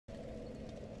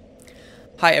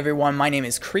Hi everyone, my name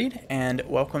is Creed, and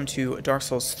welcome to Dark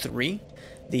Souls 3,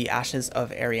 The Ashes of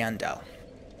Ariandel.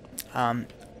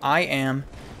 I am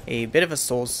a bit of a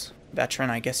Souls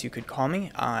veteran, I guess you could call me.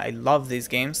 I love these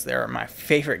games. They're my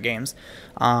favorite games.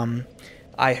 I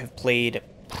have played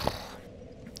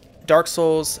Dark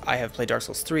Souls, I have played Dark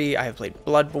Souls 3, I have played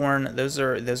Bloodborne. Those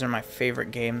are my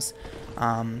favorite games.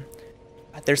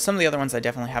 There's some of the other ones I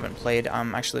definitely haven't played.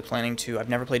 I'm actually planning to, I've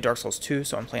never played Dark Souls 2,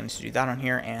 so I'm planning to do that on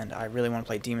here, and I really want to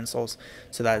play Demon Souls,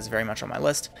 so that is very much on my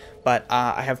list. But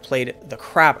I have played the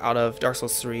crap out of Dark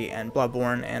Souls 3 and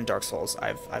Bloodborne and Dark Souls.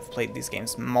 I've played these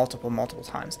games multiple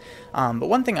times. But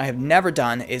one thing I have never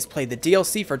done is play the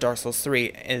DLC for Dark Souls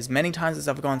 3. As many times as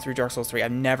I've gone through Dark Souls 3,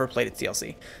 I've never played its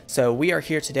DLC. So we are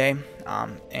here today,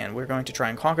 and we're going to try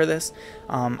and conquer this.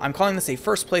 I'm calling this a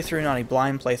first playthrough, not a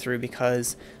blind playthrough,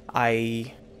 because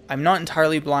I'm not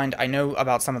entirely blind. I know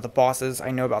about some of the bosses,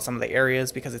 I know about some of the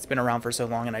areas because it's been around for so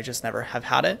long and I just never have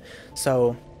had it.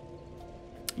 So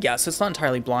yeah, so it's not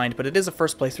entirely blind, but it is a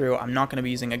first playthrough. I'm not going to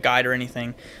be using a guide or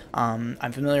anything.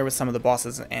 I'm familiar with some of the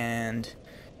bosses,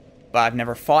 but I've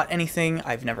never fought anything.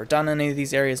 I've never done any of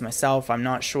these areas myself. I'm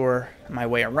not sure my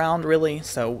way around, really,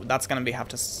 so that's going to be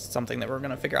something that we're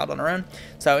going to figure out on our own.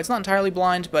 So it's not entirely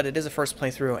blind, but it is a first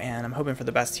playthrough, and I'm hoping for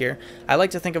the best here. I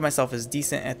like to think of myself as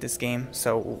decent at this game,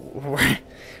 so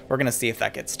we're going to see if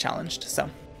that gets challenged. So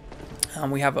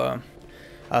we have a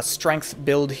strength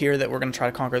build here that we're going to try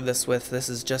to conquer this with. This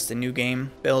is just a new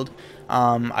game build.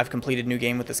 I've completed new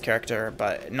game with this character,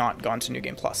 but not gone to new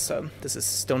game plus, so this is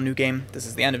still new game. This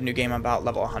is the end of new game. I'm about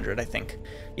level 100, I think.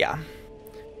 Yeah.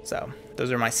 So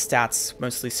those are my stats,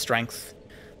 mostly strength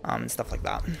and stuff like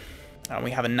that.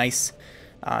 We have a nice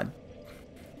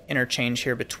interchange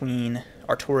here between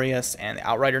Artorias and the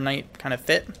Outrider Knight kind of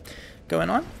fit going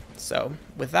on. So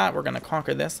with that, we're going to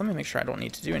conquer this. Let me make sure I don't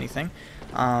need to do anything.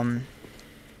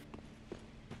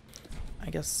 I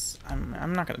guess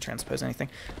I'm not going to transpose anything.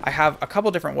 I have a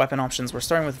couple different weapon options. We're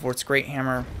starting with Vort's Great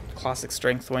Hammer, classic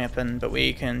strength weapon, but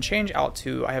we can change out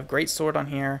to, I have Great Sword on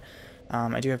here.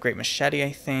 I do have Great Machete,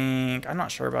 I think. I'm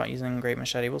not sure about using Great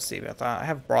Machete. We'll see about that. I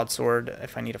have Broadsword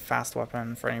if I need a fast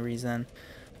weapon for any reason.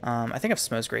 I think I have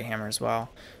Smo's Great Hammer as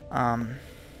well. I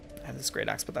have this Great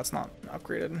Axe, but that's not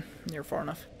upgraded near far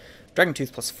enough. Dragon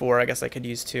Tooth +4, I guess I could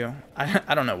use too.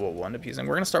 I don't know what we'll end up using.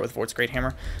 We're going to start with Vort's Great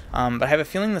Hammer. But I have a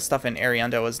feeling the stuff in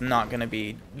Ariandel is not going to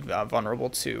be vulnerable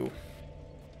to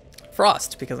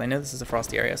frost, because I know this is a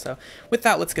frosty area. So with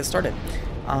that, let's get started.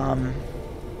 I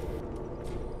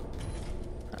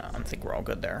think we're all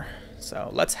good there. So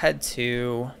let's head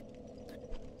to...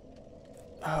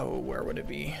 Oh, where would it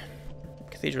be?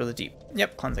 Cathedral of the Deep.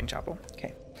 Yep, Cleansing Chapel.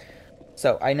 Okay.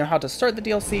 So I know how to start the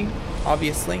DLC,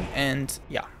 obviously, and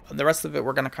yeah, the rest of it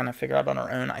we're going to kind of figure out on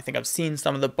our own. I think I've seen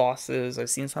some of the bosses, I've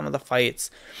seen some of the fights,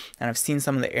 and I've seen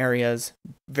some of the areas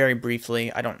very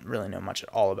briefly. I don't really know much at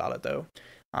all about it, though.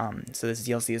 So this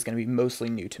DLC is going to be mostly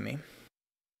new to me.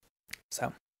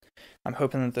 So I'm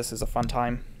hoping that this is a fun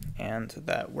time and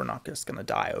that we're not just going to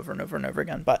die over and over and over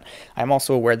again. But I'm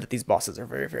also aware that these bosses are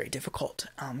very difficult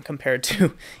compared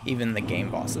to even the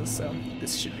game bosses. So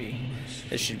this should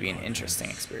be an interesting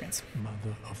experience.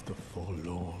 Mother of the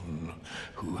forlorn,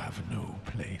 who have no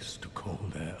place to call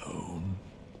their own,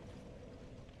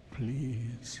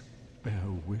 please bear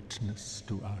witness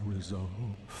to our resolve.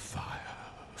 Fire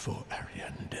for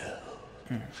Ariandel.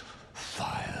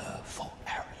 Fire for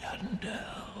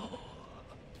Ariandel.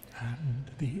 And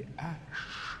the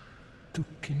ash to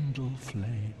kindle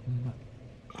flame.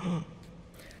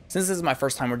 Since this is my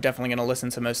first time, we're definitely going to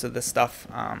listen to most of this stuff.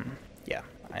 Yeah,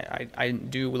 I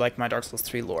do like my Dark Souls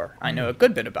 3 lore. I know a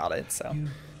good bit about it, so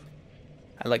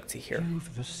I like to hear.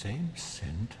 You've the same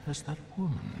scent as that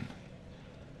woman.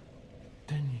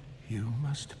 Then you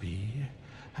must be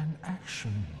an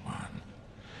action one.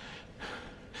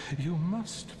 You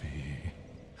must be.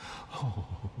 Oh,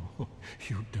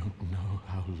 you don't know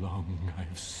how long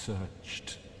I've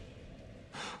searched.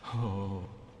 Oh.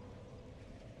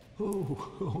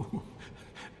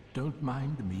 Don't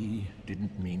mind me.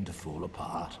 Didn't mean to fall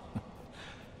apart.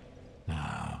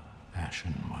 Now,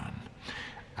 Ashen One,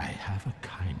 I have a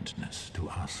kindness to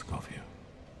ask of you.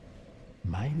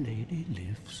 My lady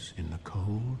lives in the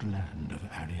cold land of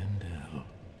Ariandel.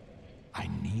 I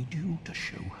need you to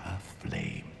show her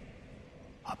flame.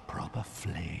 A proper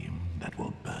flame that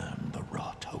will burn the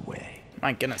rot away.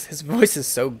 My goodness, his voice is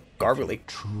so garbly. If you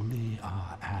truly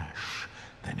are ash,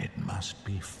 then it must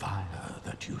be fire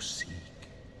that you seek.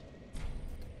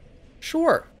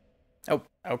 Sure. Oh,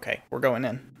 okay, we're going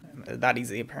in. That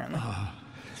easy, apparently.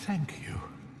 Thank you.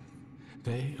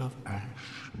 They of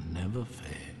ash never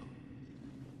fail.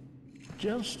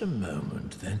 Just a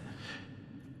moment, then.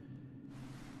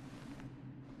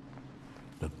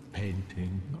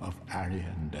 painting of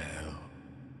Ariandel.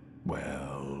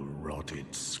 Well,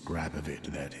 rotted scrap of it,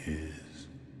 that is.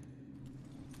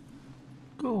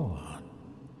 Go on.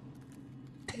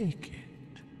 Take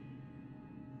it.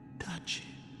 Touch it.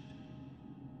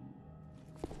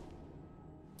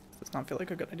 Does not feel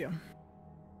like a good idea.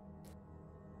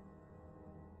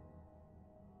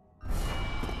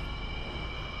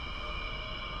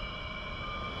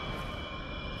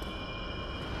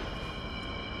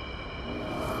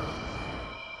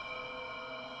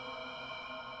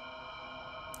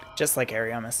 Just like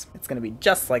Ariamis. It's going to be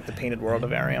just like the painted world of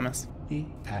Ariamis. The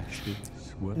ashes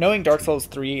were Knowing Dark Souls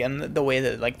 3 and the way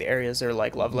that like the areas are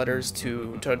like love letters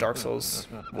to Dark Souls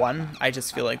 1, I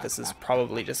just feel like this is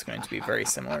probably just going to be very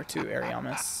similar to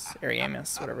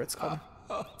Ariamis, whatever it's called,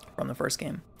 from the first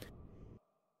game.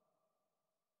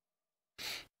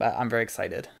 But I'm very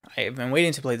excited. I've been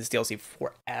waiting to play this DLC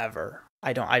forever.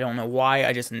 I don't know why.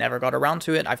 I just never got around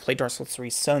to it. I've played Dark Souls 3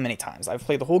 so many times. I've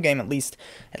played the whole game at least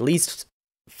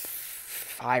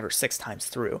 5 or 6 times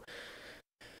through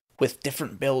with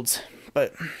different builds,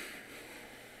 but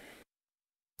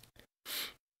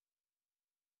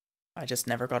I just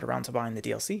never got around to buying the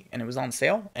DLC, and it was on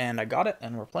sale, and I got it,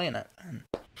 and we're playing it, and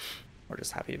we're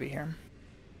just happy to be here.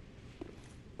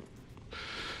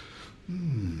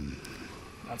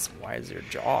 That's why is your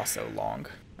jaw so long?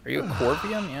 Are you a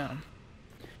Corvian? Yeah.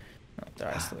 Oh,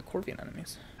 there are still the Corvian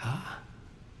enemies.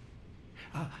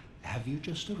 Have you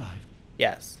just arrived?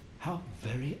 Yes. How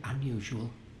very unusual.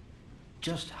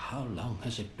 Just how long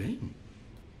has it been?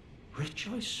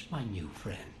 Rejoice, my new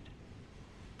friend.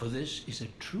 For this is a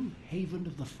true haven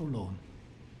of the forlorn,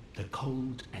 the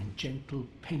cold and gentle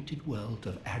painted world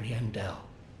of Ariandel.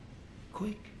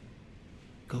 Quick,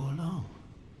 go along.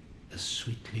 A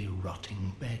sweetly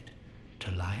rotting bed to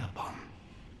lie upon.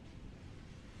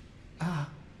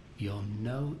 You're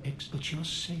no but you're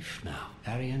safe now.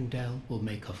 Ariandel will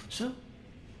make of. So,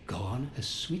 go on a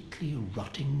sweetly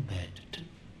rotting bed to...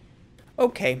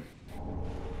 Okay.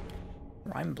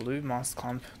 Rhyme blue moss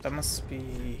clump. That must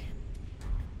be...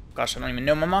 Gosh, I don't even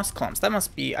know my moss clumps. That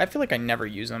must be... I feel like I never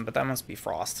use them, but that must be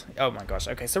frost. Oh my gosh.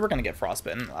 Okay, so we're going to get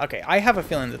frostbitten. Okay, I have a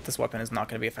feeling that this weapon is not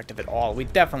going to be effective at all. We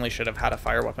definitely should have had a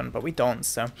fire weapon, but we don't,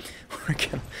 so we're going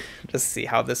to just see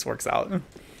how this works out.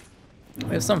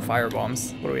 We have some fire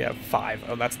bombs. What do we have? 5.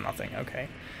 Oh, that's nothing. Okay.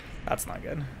 That's not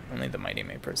good. Only the mighty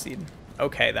may proceed.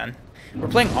 Okay, then. We're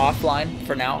playing offline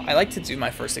for now. I like to do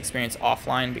my first experience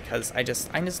offline because I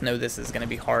just know this is going to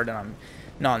be hard, and I'm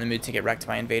not in the mood to get wrecked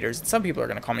by invaders. Some people are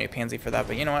going to call me a pansy for that,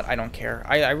 but you know what? I don't care.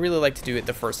 I really like to do it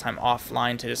the first time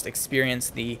offline to just experience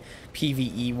the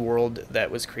PvE world that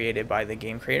was created by the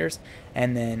game creators,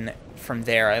 and then from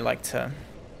there I like to...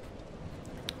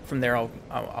 From there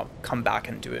I'll come back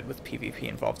and do it with PvP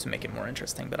involved to make it more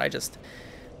interesting, but I just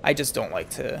don't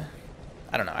like to...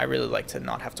 I don't know, I really like to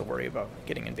not have to worry about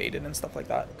getting invaded and stuff like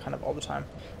that kind of all the time.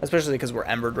 Especially because we're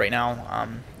embered right now.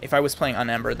 If I was playing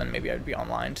unembered, then maybe I'd be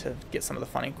online to get some of the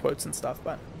funny quotes and stuff,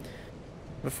 but...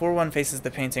 Before one faces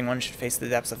the painting, one should face the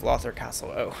depths of Lothar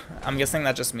Castle. Oh, I'm guessing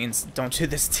that just means don't do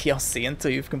this DLC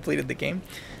until you've completed the game.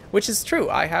 Which is true,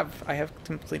 I have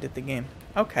completed the game.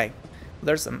 Okay, well,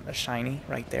 there's a shiny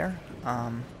right there.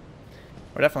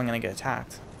 We're definitely going to get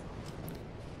attacked.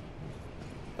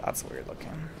 That's weird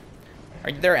looking.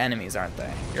 They're enemies, aren't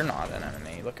they? You're not an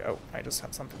enemy. Look, oh, I just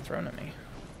had something thrown at me.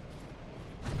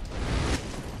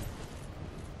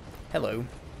 Hello.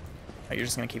 Oh, you're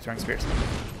just gonna keep throwing spears.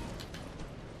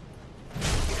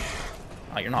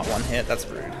 Oh, you're not one hit? That's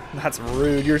rude. That's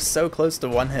rude. You're so close to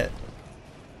one hit.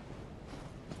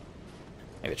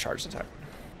 Maybe a charged attack.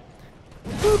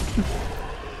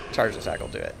 Boop. Charged attack will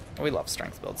do it. We love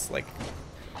strength builds. Like...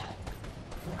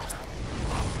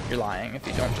 You're lying if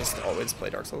you don't just always play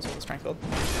Dark Souls with a strength build.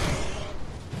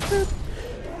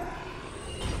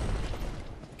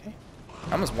 Okay.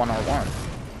 Almost 1R1.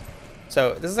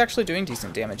 So this is actually doing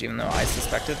decent damage, even though I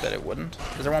suspected that it wouldn't.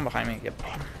 Is there one behind me? Yep.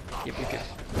 Yep, yep, yep.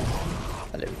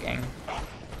 Hello, gang.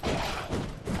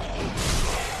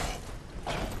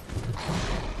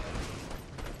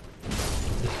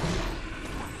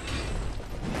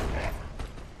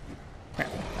 Here,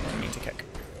 I didn't mean to kick.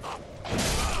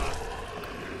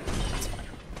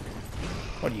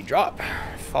 What do you drop?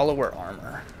 Follower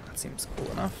armor. That seems cool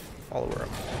enough. Follower of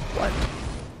what?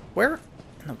 Where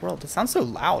in the world? It sounds so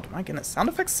loud. My goodness. Sound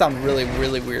effects sound really,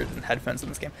 really weird in headphones in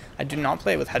this game. I do not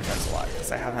play with headphones a lot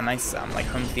because I have a nice like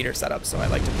home theater setup, so I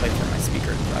like to play through my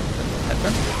speakers rather than with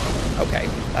headphones. Okay,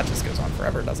 that just goes on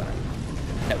forever, doesn't it?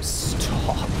 No,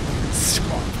 stop.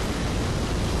 Stop.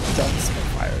 Don't spit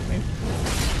fire at me.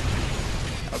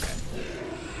 Okay.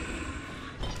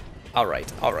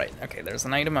 Alright, alright. Okay, there's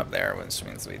an item up there, which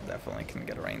means we definitely can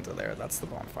get right into there. That's the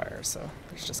bonfire, so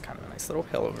there's just kind of a nice little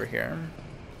hill over here.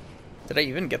 Did I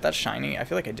even get that shiny? I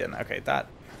feel like I didn't. Okay, that...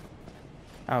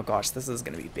 Oh gosh, this is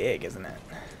going to be big, isn't it?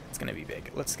 It's going to be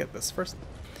big. Let's get this first.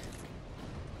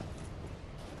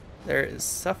 There is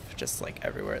stuff just like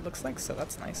everywhere it looks like, so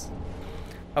that's nice.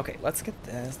 Okay, let's get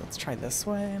this. Let's try this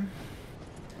way.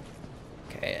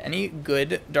 Okay, any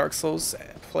good Dark Souls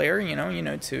player, you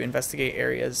know, to investigate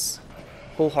areas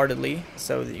wholeheartedly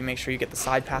so that you make sure you get the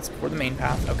side paths before the main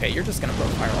path. Okay, you're just going to blow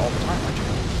fire all the time, aren't you?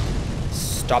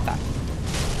 Stop that.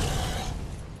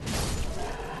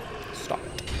 Stop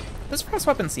it. This frost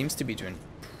weapon seems to be doing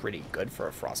pretty good for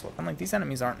a frost weapon. Like, these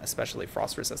enemies aren't especially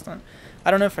frost resistant.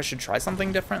 I don't know if I should try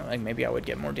something different. Like, maybe I would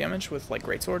get more damage with, like,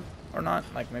 greatsword or not.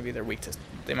 Like, maybe they're weak to...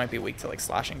 They might be weak to, like,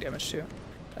 slashing damage, too.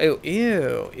 Oh,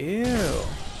 ew, ew.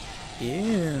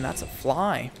 Ew, that's a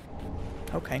fly.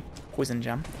 Okay, poison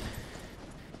gem.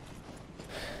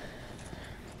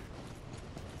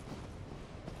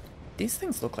 These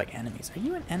things look like enemies. Are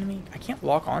you an enemy? I can't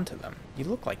lock onto them. You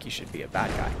look like you should be a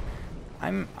bad guy.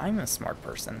 I'm a smart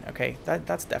person, okay?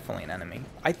 That's definitely an enemy.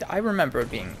 I remember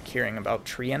hearing about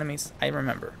tree enemies. I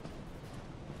remember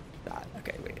that.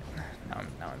 Okay, wait. Now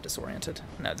I'm disoriented.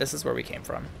 No, this is where we came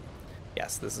from.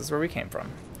 Yes, this is where we came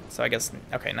from. So I guess,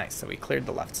 okay, nice. So we cleared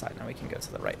the left side. Now we can go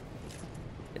to the right.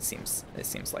 It seems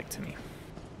like to me.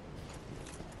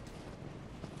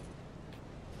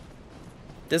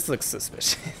 This looks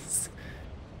suspicious.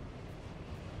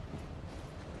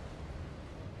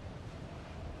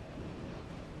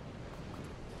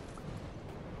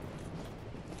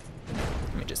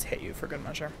 Let me just hit you for good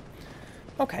measure.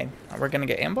 Okay, we're gonna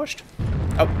get ambushed.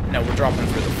 Oh, no, we're dropping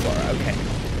through the floor. Okay.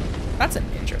 That's an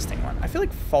interesting one. I feel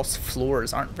like false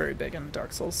floors aren't very big in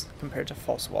Dark Souls compared to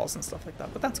false walls and stuff like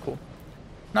that, but that's cool.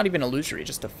 Not even illusory,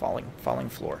 just a falling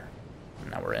floor. And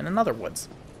now we're in another woods.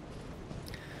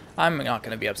 I'm not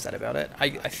going to be upset about it. I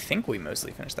think we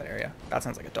mostly finished that area. That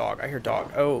sounds like a dog. I hear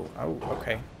dog. Oh,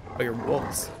 okay. Oh, you're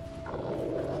wolves.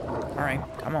 Alright,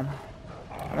 come on.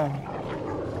 Come on.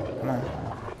 Come on.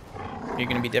 Are you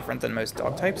going to be different than most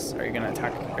dog types? Are you going to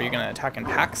attack? Are you going to attack in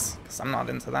packs? Because I'm not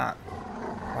into that.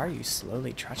 Why are you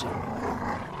slowly trudging me like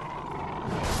that?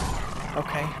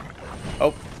 Okay.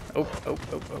 Oh.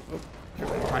 There's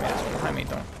one behind me. There's one behind me.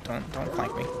 Don't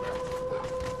flank me.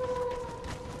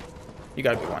 You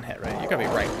gotta be one hit, right? You gotta be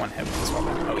right one hit with this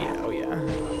weapon. Oh yeah.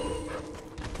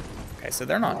 Okay, so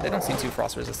they don't seem too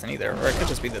frost resistant either. Or it could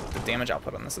just be the damage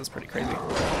output on this is pretty crazy.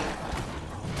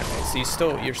 Okay, so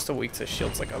you're still weak to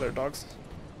shields like other dogs.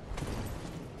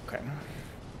 Okay.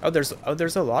 Oh, there's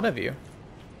a lot of you.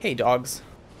 Hey dogs.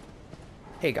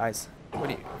 Hey guys,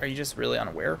 are you just really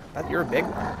unaware? You're a big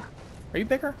one. Are you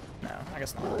bigger? No, I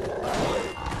guess not.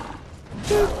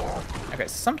 Okay, so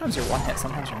sometimes you're one hit,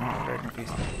 sometimes you're not. Very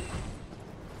confusing.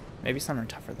 Maybe some are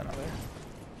tougher than others.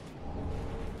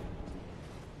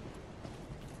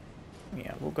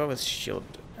 Yeah, we'll go with shield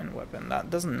and weapon. That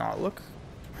does not look...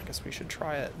 I guess we should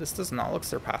try it. This does not look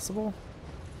surpassable.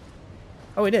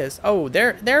 Oh, it is. Oh,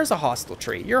 there's a hostile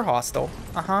tree. You're hostile.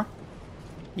 Uh-huh.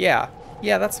 Yeah.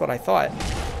 Yeah, that's what I thought.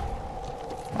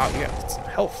 Wow, you got some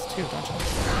health too, don't you?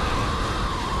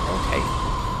 Okay.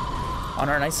 On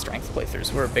our nice strength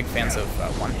playthroughs, we're big fans of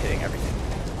one-hitting everything.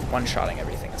 One-shotting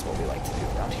everything is what we like to do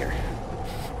around here.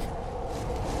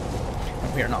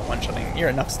 We are not one-shotting. You're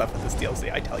enough stuff with this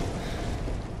DLC, I tell you.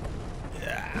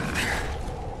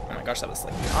 Oh my gosh, that was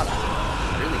like not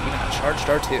really even a charged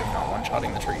R2, not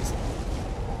one-shotting the trees.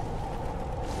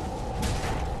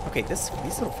 Okay, these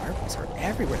little fireballs are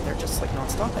everywhere. They're just like not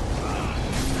stopping.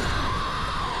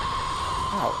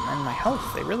 Wow, and my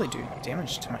health, they really do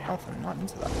damage to my health. I'm not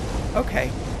into that.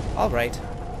 Okay, alright.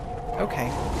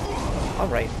 Okay,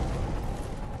 alright.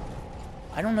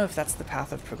 I don't know if that's the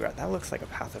path of progress. That looks like a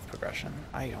path of progression.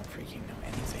 I don't freaking know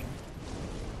anything.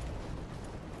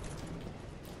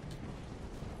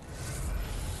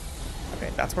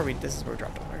 Okay, that's where this is where we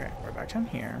dropped off. Okay, we're back down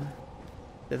here.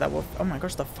 Did that wolf? Oh my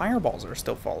gosh, the fireballs are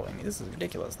still following me. This is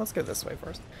ridiculous. Let's go this way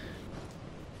first.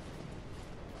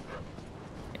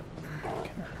 Yep.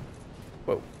 Okay.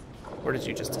 Whoa. Where did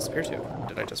you just disappear to?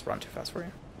 Did I just run too fast for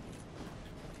you?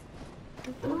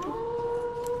 Okay,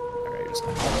 you're just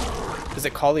gonna... Does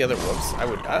it call the other wolves? I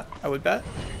would bet.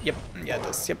 Yep. Yeah, it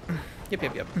does. Yep.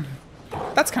 Yep.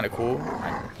 That's kind of cool.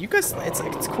 You guys,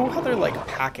 it's cool how they're like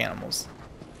pack animals.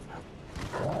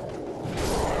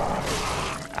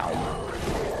 Ow.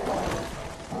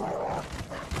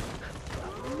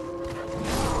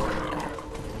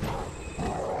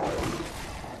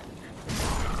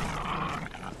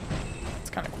 It's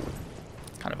kind of cool.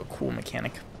 It's kind of a cool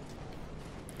mechanic.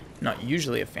 Not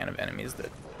usually a fan of enemies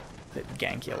that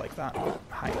gank you like that. Oh,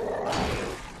 hi.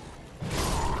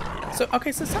 So,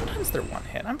 okay, so sometimes they're one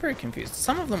hit. I'm very confused.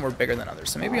 Some of them were bigger than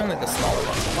others, so maybe only the smaller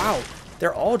ones. Wow,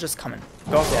 they're all just coming.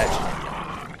 Go off the edge.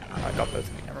 Oh, I got both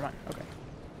of you. Never mind. Okay.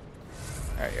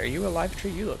 Alright, are you a live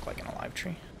tree? You look like an alive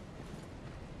tree.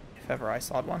 If ever I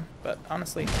sawed one. But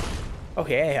honestly... Oh,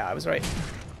 yeah, I was right.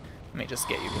 Let me just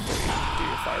get you before you do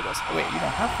your fireballs. Oh, wait, you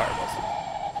don't have fireballs.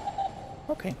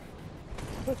 Okay.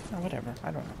 But, no, whatever.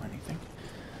 I don't know anything.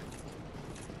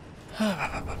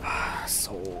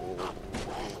 So...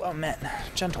 Oh, men.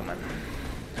 Gentlemen.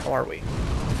 How are we?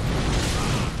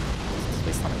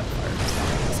 Please tell me that fire does not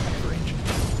have this kind of range.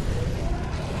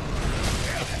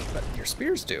 Okay, but your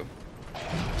spears do.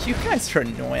 You guys are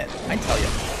annoying. I tell you.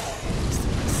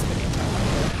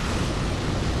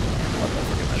 What the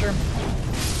freaking measure?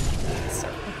 So,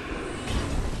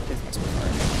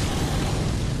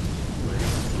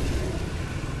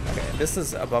 okay, this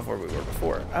is above where we were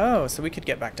before. Oh, so we could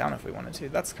get back down if we wanted to.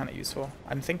 That's kind of useful.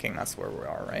 I'm thinking that's where we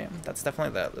are, right? That's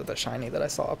definitely the shiny that I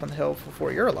saw up on the hill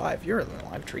before. You're alive. You're an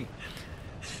alive tree.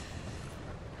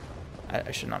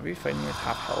 I should not be fighting with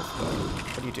half health, but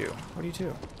what do you do? What do you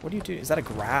do? What do you do? Is that a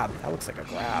grab? That looks like a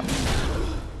grab.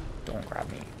 Don't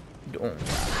grab me. Don't grab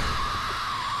me.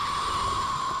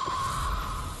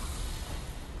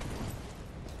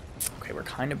 Okay, we're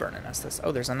kind of burning us this.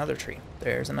 Oh, there's another tree.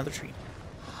 There's another tree.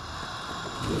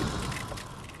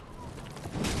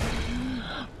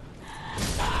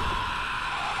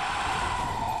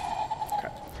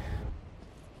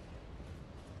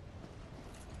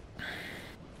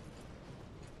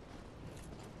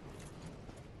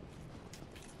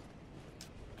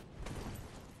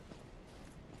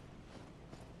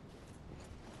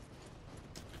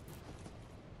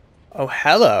 Oh,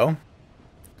 hello.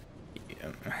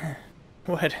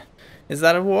 What? Is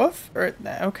that a wolf? Or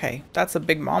okay, that's a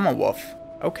big mama wolf.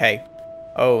 Okay.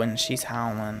 Oh, and she's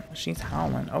howling. She's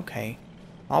howling. Okay.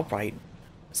 All right.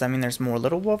 Does that mean there's more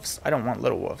little wolves? I don't want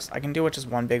little wolves. I can deal with just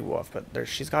one big wolf, but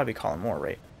she's got to be calling more,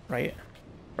 right? Right?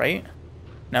 Right?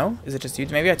 No? Is it just you?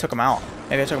 Maybe I took them out.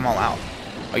 Maybe I took them all out.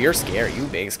 Oh, you're scary. You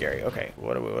big scary. Okay.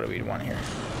 What do we want here?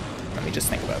 Let me just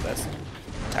think about this.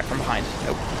 Attack from behind.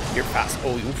 Nope. You're fast.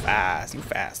 Oh, you fast. You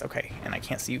fast. Okay. And I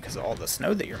can't see you because of all the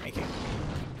snow that you're making.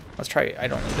 Let's try. I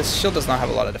don't know. This shield does not have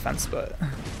a lot of defense, but...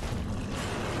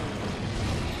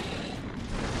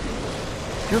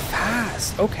 You're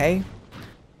fast. Okay.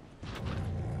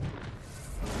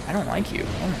 I don't like you.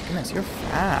 Oh my goodness. You're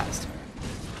fast.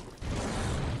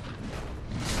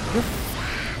 You're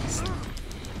fast.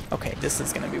 Okay. This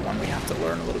is going to be one we have to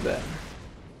learn a little bit.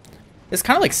 It's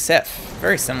kind of like Sif.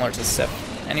 Very similar to Sif.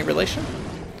 Any relation?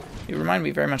 You remind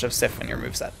me very much of Sif in your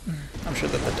moveset. I'm sure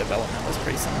that the development was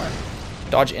pretty similar.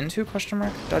 Dodge into? Question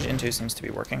mark? Dodge into seems to be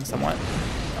working somewhat.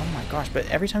 Oh my gosh, but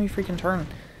every time you freaking turn,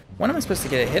 when am I supposed to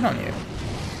get a hit on you?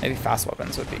 Maybe fast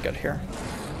weapons would be good here.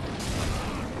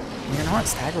 And you're not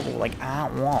staggerable like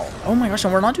at all. Oh my gosh,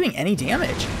 and we're not doing any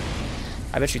damage.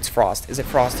 I bet you it's frost. Is it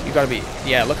frost? You gotta be...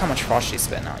 Yeah, look how much frost she's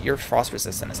spitting out. You're frost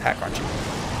resistant as heck, aren't you?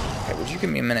 Okay, would you give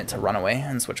me a minute to run away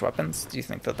and switch weapons? Do you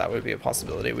think that that would be a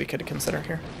possibility we could consider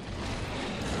here?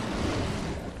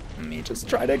 Let me just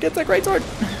try to get the greatsword.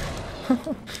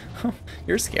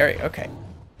 You're scary. Okay.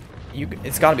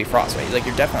 It's gotta be frost, right? Like,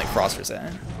 you're definitely frost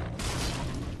resistant.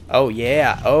 Oh,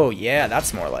 yeah. Oh, yeah.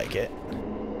 That's more like it.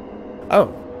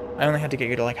 Oh. I only had to get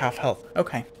you to, like, half health.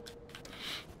 Okay.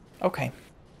 Okay.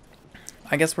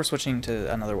 I guess we're switching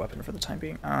to another weapon for the time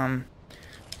being. Do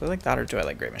I like that or do I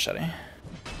like Great Machete?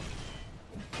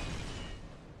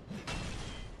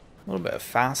 A little bit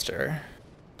faster.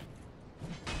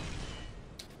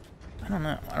 I don't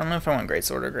know. I don't know if I want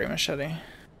Greatsword or Great Machete.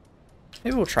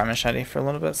 Maybe we'll try Machete for a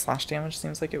little bit. Slash damage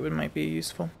seems like it might be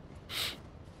useful.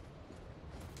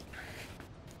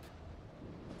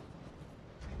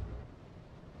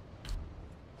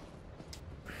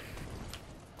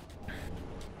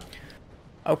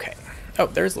 Okay. Oh,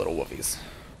 there's little wolfies.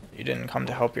 You didn't come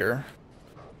to help your...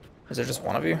 Is there just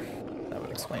one of you? That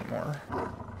would explain more.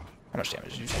 How much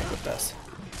damage did you take with this?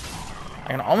 I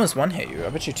can almost one-hit you. I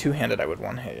bet you two-handed I would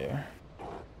one-hit you.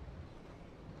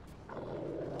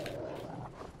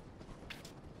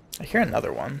 I hear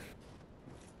another one.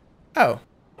 Oh.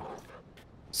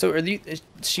 So are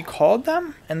she called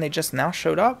them and they just now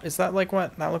showed up? Is that like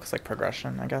what? That looks like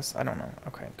progression, I guess. I don't know.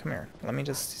 Okay, come here. Let me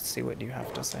just see what you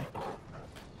have to say.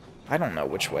 I don't know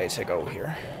which way to go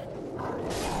here.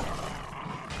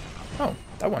 Oh,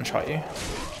 that one shot you.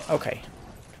 Okay.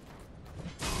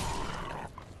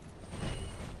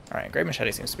 Alright, Great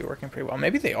Machete seems to be working pretty well.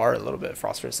 Maybe they are a little bit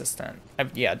frost resistant.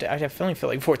 Yeah, I definitely feel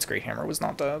like Vort's Great Hammer was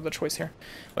not the choice here.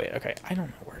 Wait, okay, I don't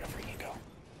know where to freaking go.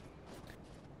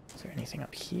 Is there anything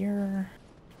up here?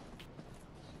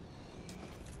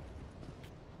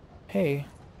 Hey.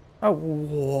 Oh,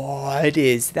 what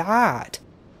is that?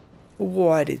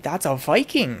 That's a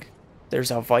Viking.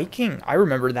 There's a Viking. I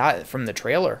remember that from the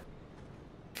trailer.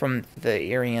 From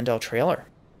the Ariandel trailer.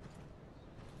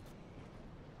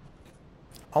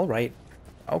 Alright.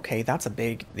 Okay, that's a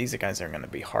big... These guys are going to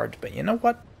be hard, but you know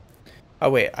what? Oh,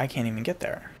 wait, I can't even get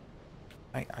there.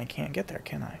 I can't get there,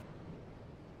 can I?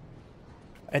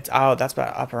 It's... Oh, that's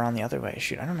about up around the other way.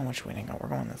 Shoot, I don't know which way to go. We're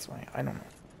going this way. I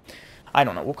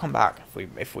don't know. We'll come back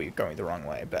if we go the wrong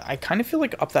way. But I kind of feel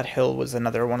like up that hill was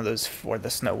another one of those where the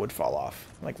snow would fall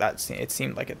off. Like that, it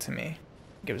seemed like it to me.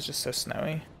 Like it was just so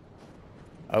snowy.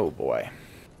 Oh, boy.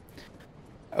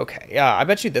 Okay, yeah, I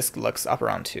bet you this looks up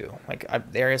around too. Like,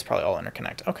 the area's probably all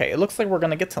interconnect. Okay, it looks like we're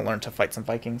gonna get to learn to fight some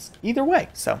Vikings either way,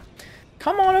 so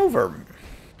come on over.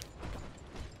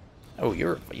 Oh,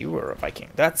 you were a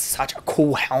Viking. That's such a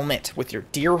cool helmet with your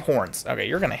deer horns. Okay,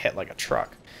 you're gonna hit like a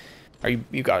truck.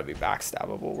 You gotta be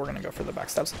backstabbable. We're gonna go for the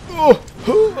backstabs.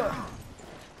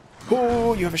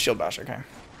 Oh, you have a shield bash, okay.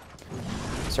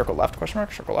 Circle left, question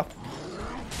mark, circle left.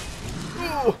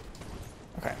 Oh.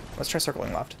 Okay, let's try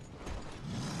circling left.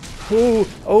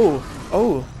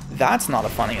 Oh, that's not a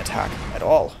funny attack at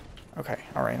all. Okay,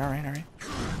 alright.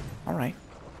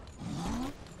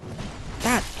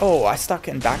 That, oh, I stuck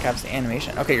in backab's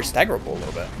animation. Okay, you're staggerable a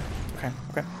little bit. Okay.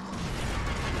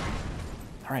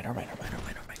 Alright.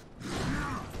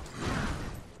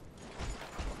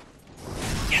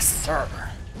 Yes,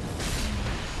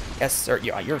 sir.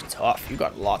 Yeah, you're tough. You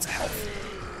got lots of health.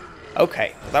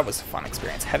 Okay, well, that was a fun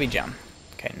experience. Heavy gem.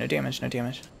 Okay, no damage.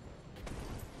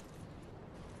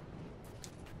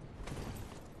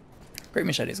 Great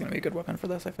Machete is going to be a good weapon for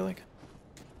this, I feel like.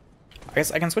 I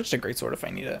guess I can switch to Greatsword if I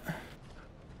need it.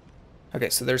 Okay,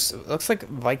 so there's... looks like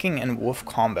Viking and Wolf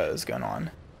combos going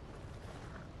on.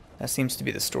 That seems to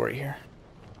be the story here.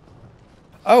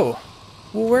 Oh!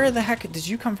 Well, where the heck did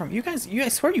you come from? You guys, I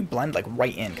swear you blend, like,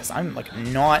 right in, because I'm, like,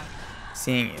 not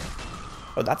seeing you.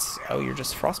 Oh, that's... oh, you're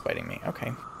just frostbiting me.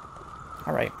 Okay.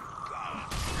 Alright.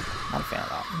 Not a fan of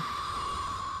that.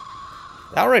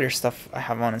 The Outrider stuff I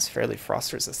have on is fairly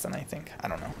frost resistant, I think. I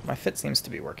don't know. My fit seems to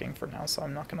be working for now, so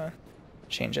I'm not going to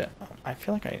change it. I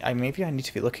feel like maybe I need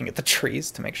to be looking at the trees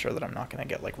to make sure that I'm not going to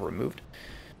get, like, removed.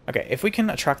 Okay, if we can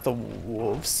attract the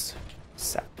wolves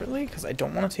separately, because I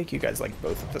don't want to take you guys, like,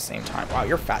 both at the same time. Wow,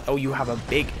 you're fat. Oh, you have a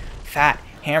big, fat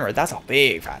hammer. That's a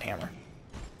big, fat hammer.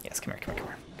 Yes, come here. Come here,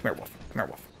 wolf. Come here,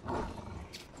 wolf.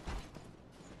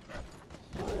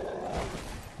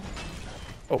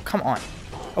 Oh, come on.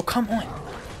 Oh, come on.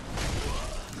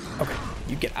 Okay,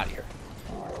 you get out of here.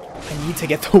 I need to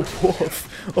get the wolf.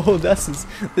 Oh, this is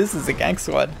a gank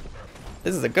squad.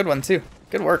 This is a good one, too.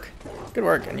 Good work. Good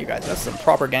work, and you guys. That's some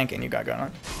proper ganking you got going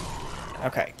on.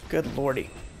 Okay, good lordy.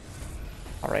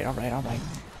 Alright.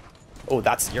 Oh,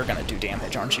 you're gonna do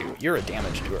damage, aren't you? You're a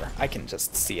damage doer. I can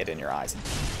just see it in your eyes.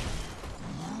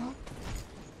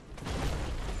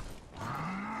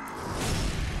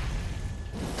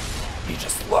 You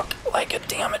just look like a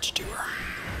damage doer.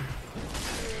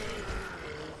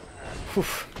 Whew.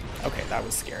 Okay, that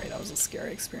was scary. That was a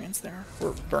scary experience there.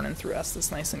 We're burning through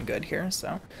Estus nice and good here,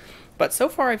 so. But so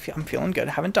far, I'm feeling good.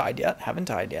 Haven't died yet.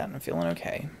 I'm feeling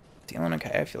okay. Feeling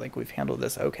okay. I feel like we've handled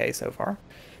this okay so far.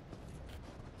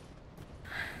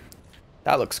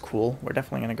 That looks cool. We're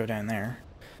definitely going to go down there.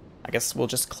 I guess we'll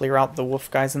just clear out the wolf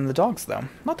guys and the dogs, though.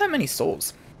 Not that many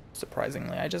souls,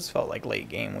 surprisingly. I just felt like late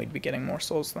game we'd be getting more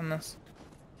souls than this.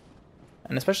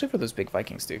 And especially for those big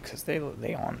Vikings, dude, because they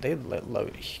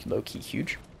low-key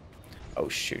huge. Oh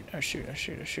shoot.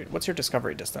 What's your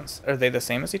discovery distance? Are they the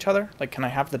same as each other? Like, can I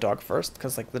have the dog first?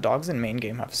 Because, like, the dogs in main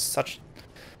game have such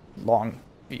long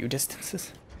view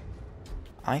distances.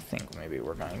 I think maybe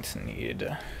we're going to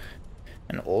need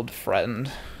an old friend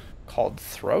called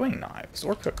throwing knives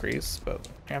or kukris, but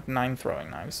I have 9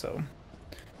 throwing knives, so...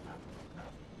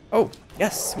 Oh,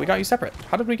 yes, we got you separate.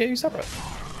 How did we get you separate?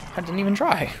 I didn't even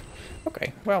try.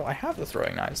 Okay, well, I have the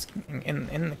throwing knives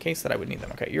in the case that I would need them.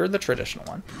 Okay, you're the traditional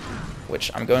one, which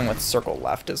I'm going with circle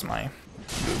left as my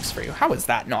moves for you. How is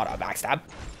that not a backstab?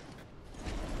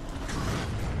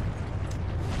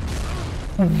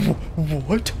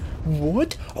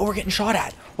 What? Oh, we're getting shot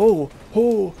at. Oh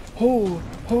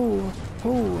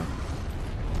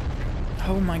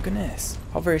my goodness.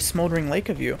 How very smoldering lake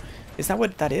of you. Is that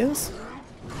what that is?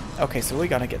 Okay, so we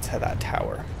gotta get to that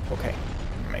tower. Okay,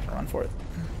 I'm gonna make a run for it.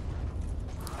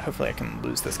 Hopefully I can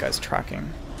lose this guy's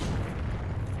tracking.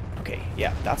 Okay,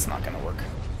 yeah, that's not gonna work.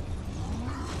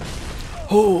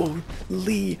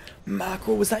 Holy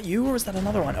mackerel, was that you or was that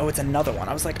another one? Oh, it's another one.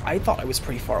 I was like, I thought I was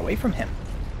pretty far away from him.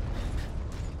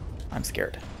 I'm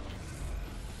scared.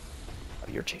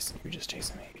 Oh, you're just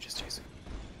chasing me. You're just chasing me.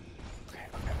 Okay.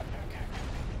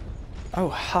 Oh,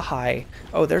 hi.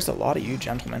 Oh, there's a lot of you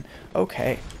gentlemen.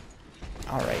 Okay.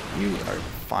 Alright, you are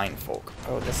fine folk.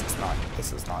 Oh, this is not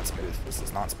smooth. This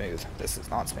is not smooth. This is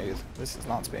not smooth. This is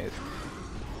not smooth.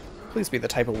 Please be the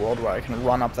type of world where I can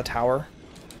run up the tower.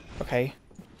 Okay.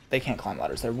 They can't climb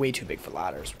ladders. They're way too big for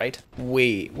ladders, right?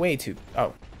 Way too...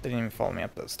 Oh, they didn't even follow me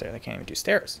up those stairs. They can't even do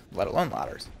stairs, let alone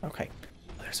ladders. Okay.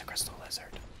 Oh, there's a crystal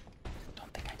lizard.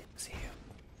 Don't think I didn't see you.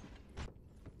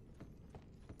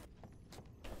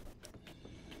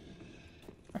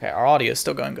 Okay, our audio is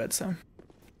still going good, so...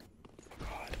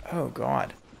 Oh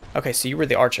god. Okay, so you were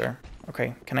the archer.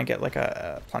 Okay, can I get like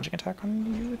a plunging attack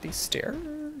on you with these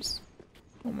stairs?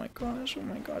 Oh my gosh, oh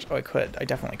my gosh. Oh, I could. I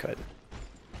definitely could.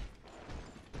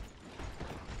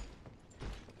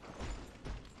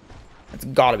 It's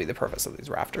gotta be the purpose of these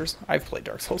rafters. I've played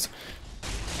Dark Souls.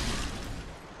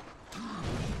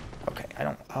 Okay, I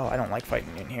don't like fighting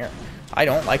you in here. I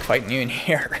don't like fighting you in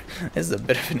here. This is a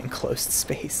bit of an enclosed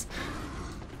space.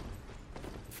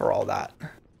 For all that.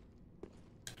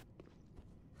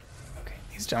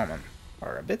 These gentlemen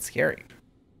are a bit scary.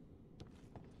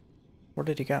 Where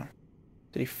did he go?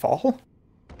 Did he fall?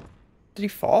 Did he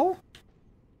fall?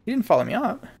 He didn't follow me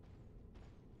up.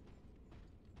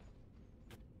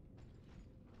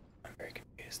 I'm very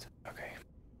confused. Okay.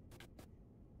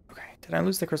 Okay. Did I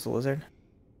lose the crystal lizard?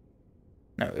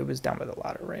 No, it was down by the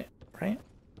ladder, right? Right?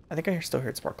 I think I still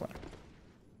heard sparkling.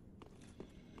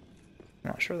 I'm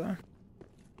not sure though.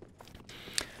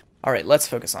 Alright, let's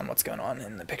focus on what's going on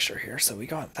in the picture here. So we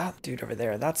got that dude over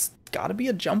there. That's gotta be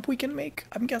a jump we can make,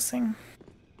 I'm guessing.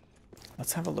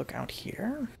 Let's have a look out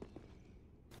here.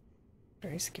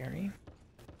 Very scary.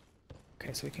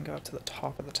 Okay, so we can go up to the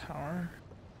top of the tower.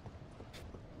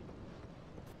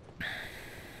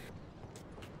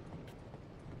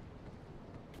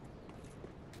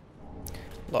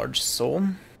 Large soul.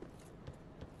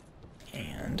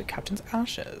 And Captain's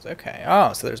Ashes. Okay.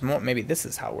 Oh, so there's more. Maybe this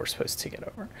is how we're supposed to get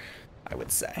over, I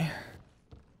would say.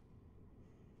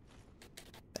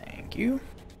 Thank you.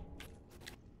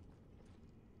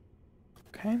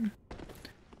 Okay.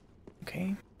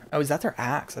 Okay. Oh, is that their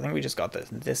axe? I think we just got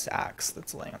this axe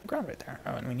that's laying on the ground right there.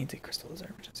 Oh, and we need the crystal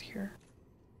lizard, which is here.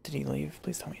 Did he leave?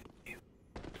 Please tell me he leave.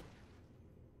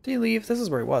 Did he leave? This is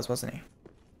where he was, wasn't he?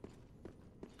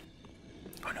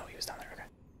 Oh no, he was down there. Okay.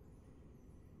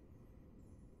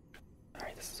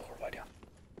 Alright, this is a horrible idea.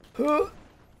 Oh,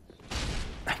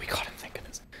 we caught him, thank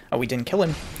goodness. Oh, we didn't kill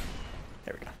him.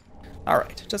 There we go.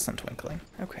 Alright, just some twinkling.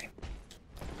 Okay.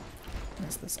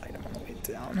 There's this item on the way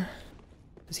down.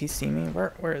 Does he see me?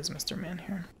 Where is Mr. Man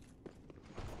here?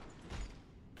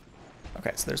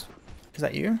 Okay, so there's... Is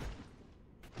that you?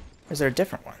 Or is there a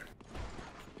different one?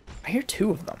 I hear two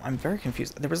of them. I'm very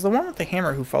confused. There was the one with the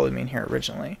hammer who followed me in here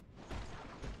originally.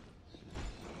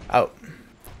 Oh.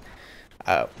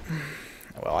 Oh.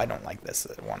 Well, I don't like this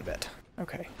one bit.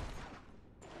 Okay.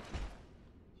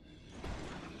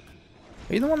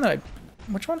 Are you the one that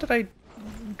I... Which one did I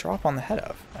drop on the head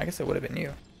of? I guess it would have been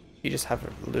you. You just have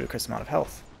a ludicrous amount of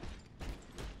health.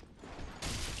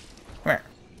 Come here.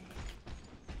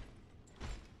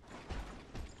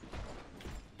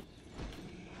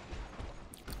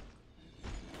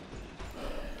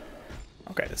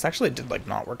 Okay, this actually did, like,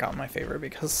 not work out in my favor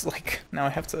because, like, now I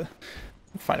have to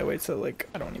find a way to, like,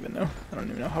 I don't even know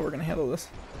how we're gonna handle this.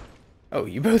 Oh,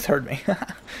 you both heard me.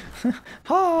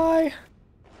 Hi!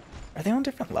 Are they on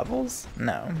different levels?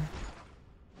 No.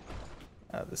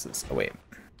 This is... Oh, wait.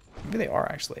 Maybe they are,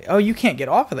 actually. Oh, you can't get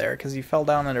off of there because you fell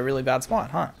down in a really bad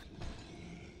spot, huh?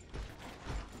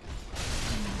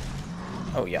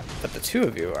 Oh, yeah. But the two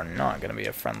of you are not going to be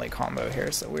a friendly combo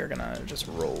here, so we're going to just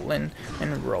roll in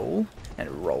and roll and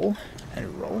roll and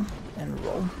roll and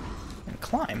roll and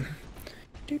climb.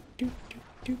 Do, do, do,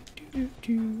 do, do,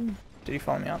 do. Did you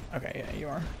follow me up? Okay, yeah, you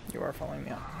are. You are following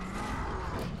me up.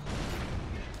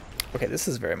 Okay, this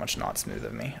is very much not smooth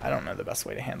of me. I don't know the best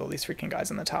way to handle these freaking guys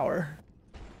in the tower.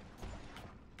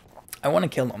 I want to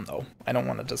kill them, though. I don't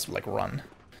want to just, like, run.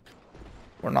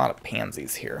 We're not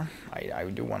pansies here. I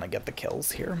do want to get the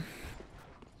kills here.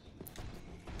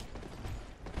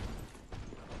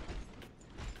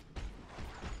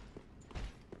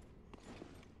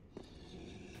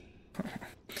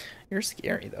 You're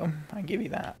scary, though. I give you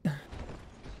that. Are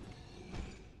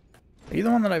you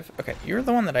the one that I've... Okay, you're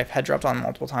the one that I've head dropped on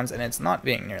multiple times, and it's not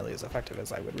being nearly as effective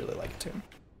as I would really like it to.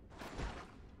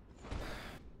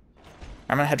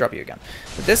 I'm gonna head drop you again.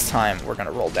 But this time, we're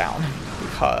gonna roll down,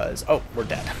 because... Oh, we're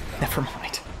dead. Never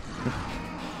mind.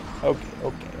 Okay,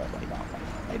 okay.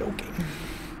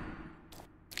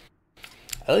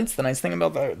 At least the nice thing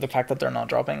about the fact that they're not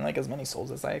dropping like as many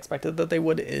souls as I expected that they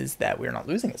would is that we're not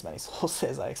losing as many souls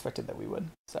as I expected that we would.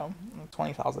 So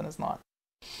 20,000 is not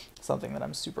something that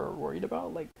I'm super worried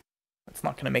about. Like, it's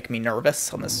not going to make me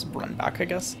nervous on this run back, I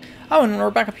guess. Oh, and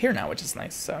we're back up here now, which is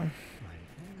nice. So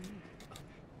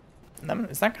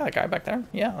is that guy back there?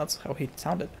 Yeah, that's how he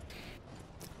sounded.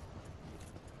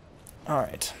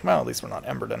 Alright, well, at least we're not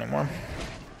embered anymore.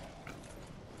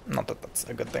 Not that that's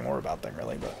a good thing or a bad thing,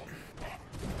 really, but...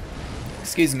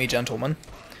 Excuse me, gentlemen.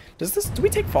 Do we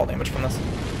take fall damage from this? I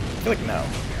feel like no.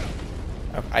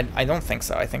 I don't think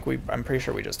so. I'm pretty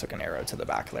sure we just took an arrow to the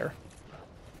back there.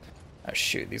 Oh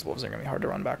shoot, these wolves are gonna be hard to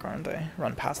run back, aren't they?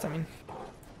 Run past, I mean.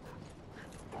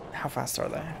 How fast are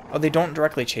they? Oh, they don't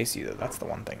directly chase you, though. That's the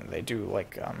one thing. They do,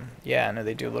 like, yeah, no,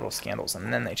 they do little scandals,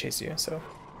 and then they chase you, so...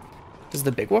 Does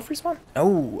the big wolf respawn?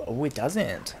 Oh, it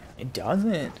doesn't. It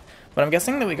doesn't. But I'm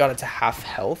guessing that we got it to half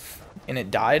health, and it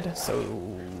died,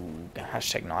 so...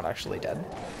 Hashtag not actually dead.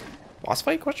 Boss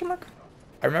fight, question mark?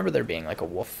 I remember there being, like, a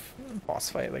wolf boss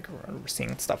fight, like,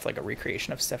 seeing stuff like a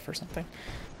recreation of Sif or something.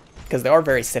 Because they are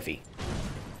very Siffy.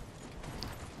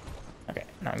 Okay,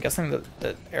 now I'm guessing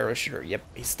the arrow shooter, yep,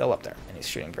 he's still up there, and he's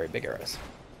shooting very big arrows.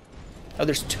 Oh,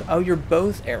 there's two. Oh, you're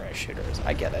both arrow shooters.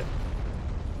 I get it.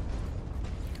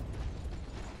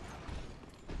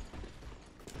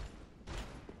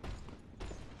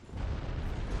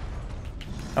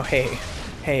 Oh, hey.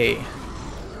 Hey.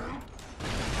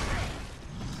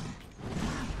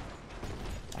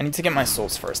 I need to get my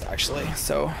souls first, actually,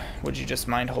 so would you just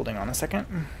mind holding on a second?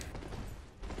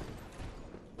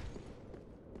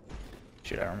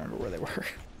 Shoot, I don't remember where they were.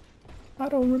 I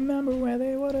don't remember where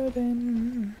they would have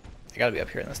been. They gotta be up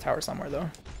here in this tower somewhere, though.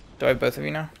 Do I have both of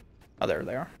you now? Oh, there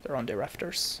they are. They're on the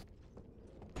rafters.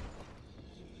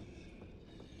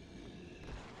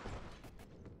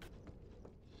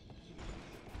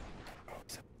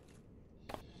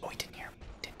 Oh, he didn't hear me.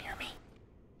 Didn't hear me.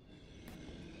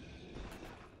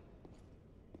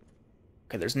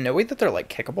 Okay, there's no way that they're, like,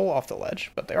 kickable off the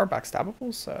ledge, but they are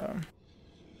backstabable, so...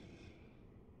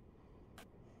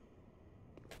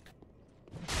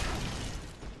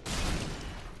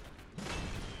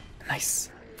 Nice.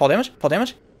 Fall damage? Fall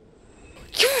damage?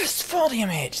 Yes! Fall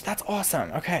damage! That's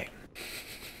awesome. Okay.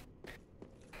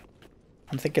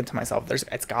 I'm thinking to myself,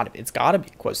 it's gotta be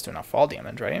close to enough fall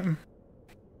damage, right?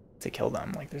 To kill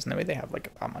them. Like, there's no way they have,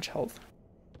 like, that much health.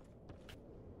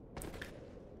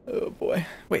 Oh, boy.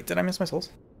 Wait, did I miss my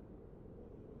souls?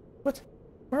 What?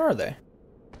 Where are they?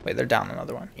 Wait, they're down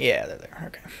another one. Yeah, they're there.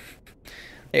 Okay.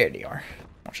 There they are.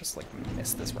 I'll just, like,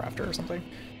 miss this rafter or something.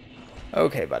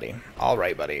 Okay, buddy.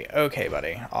 Alright, buddy. Okay,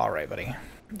 buddy. Alright, buddy.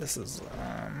 This is,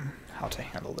 how to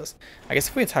handle this. I guess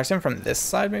if we attacked him from this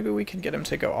side, maybe we could get him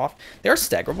to go off. They are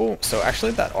staggerable, so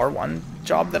actually that R1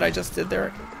 job that I just did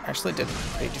there actually did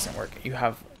pretty decent work. You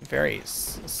have very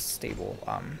stable,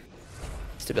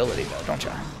 stability, though, don't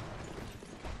you?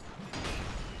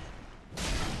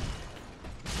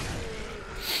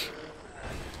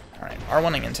 Alright,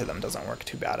 R1ing into them doesn't work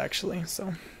too bad, actually,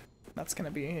 so... That's going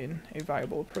to be a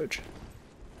viable approach.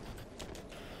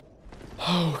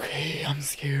 Okay, I'm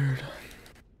scared.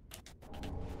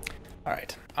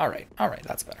 Alright,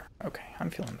 that's better. Okay, I'm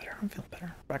feeling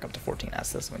better. Back up to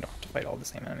 14S, so we don't have to fight all the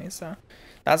same enemies, so...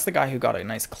 That's the guy who got a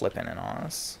nice clip in on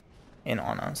us.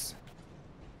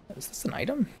 Is this an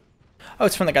item? Oh,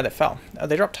 it's from the guy that fell. Oh,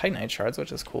 they dropped Titanite shards,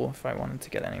 which is cool if I wanted to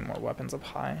get any more weapons up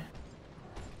high.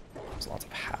 There's lots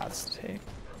of paths to take.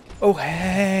 Oh,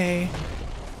 hey!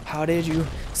 How did you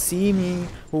see me?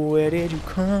 Where did you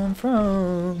come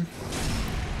from?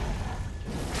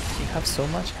 You have so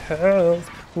much health.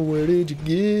 Where did you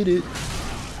get it?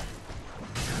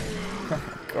 Oh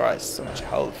my gosh, so much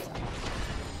health.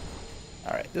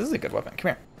 Alright, this is a good weapon. Come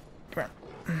here. Come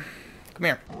here. Come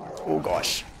here. Oh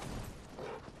gosh.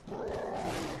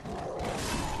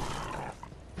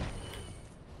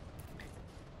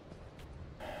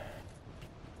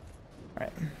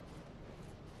 Alright.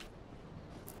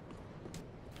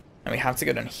 And we have to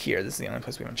go down here. This is the only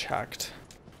place we haven't checked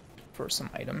for some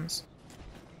items.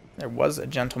 There was a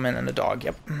gentleman and a dog,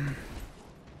 yep. And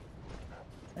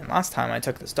last time I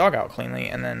took this dog out cleanly,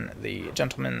 and then the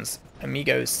gentleman's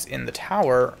amigos in the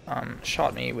tower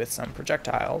shot me with some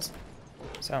projectiles.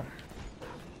 So...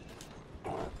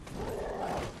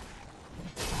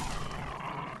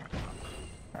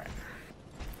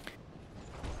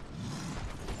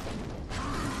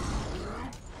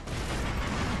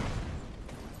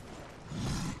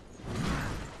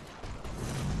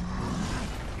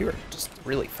 You were just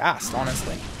really fast,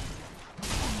 honestly.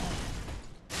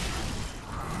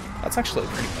 That's actually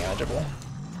pretty manageable.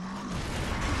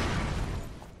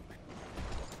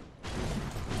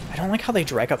 I don't like how they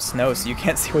drag up snow so you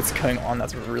can't see what's going on.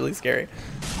 That's really scary.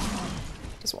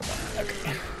 Just one more.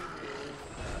 Okay.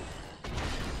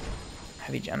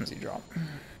 Heavy gems you drop.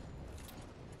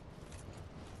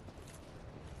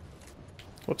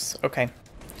 Whoops. Okay.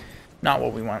 Not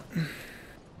what we want.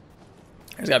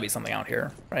 There's gotta be something out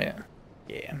here, right?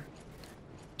 Yeah.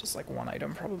 Just like one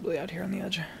item probably out here on the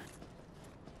edge.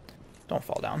 Don't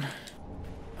fall down.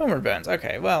 Homeward bones.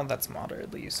 Okay, well, that's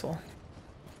moderately useful.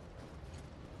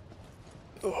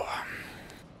 Ugh.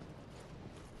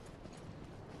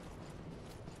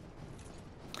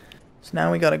 So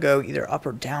now we gotta go either up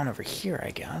or down over here, I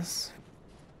guess.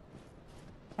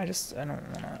 I don't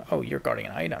wanna... Oh, you're guarding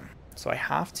an item, so I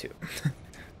have to.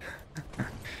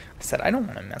 I said I don't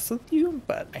want to mess with you,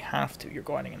 but I have to. You're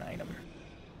guarding an item.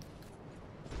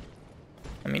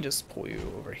 Let me just pull you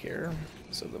over here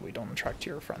so that we don't attract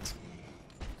your friends.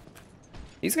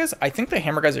 These guys, I think the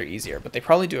hammer guys are easier, but they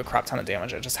probably do a crap ton of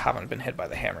damage. I just haven't been hit by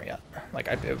the hammer yet. Like,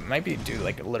 it might be do,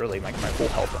 like, literally like my full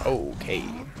health. Okay.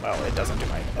 Well, it doesn't do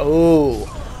my... Oh.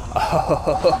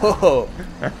 Oh.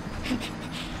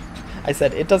 I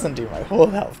said, it doesn't do my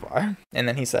full health bar. And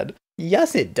then he said,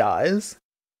 yes, it does.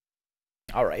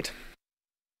 All right.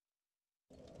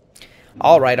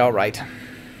 All right, all right.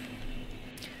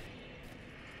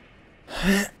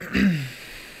 Please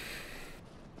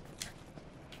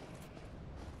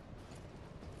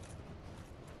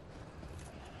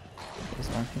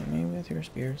don't hit me with your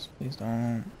spears. Please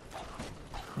don't.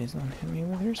 Please don't hit me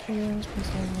with your spears. Please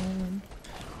don't.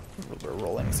 A little bit of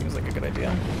rolling seems like a good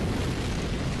idea.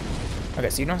 Okay,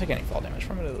 so you don't take any fall damage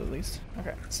from it at least.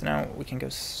 Okay, so now we can go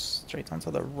straight down to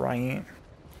the right.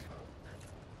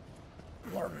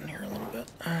 Learn here a little bit.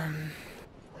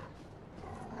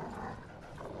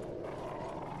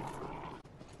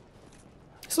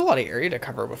 There's a lot of area to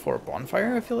cover before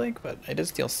bonfire, I feel like, but it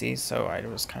is DLC, so I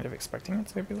was kind of expecting it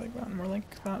to be like that, more like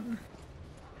that.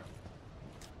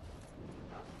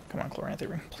 Come on, Chloranthy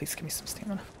Ring, please give me some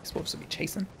stamina. You're supposed to be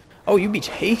chasing. Oh, you be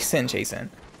chasing.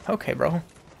 Okay, bro.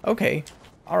 Okay.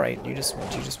 All right. You just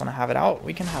want to have it out.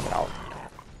 We can have it out.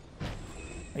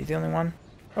 Are you the only one?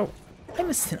 Oh, I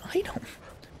missed an item.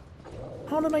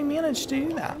 How did I manage to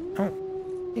do that?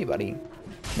 Oh, hey, buddy.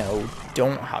 No,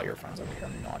 don't howl your friends over here.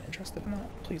 I'm not interested in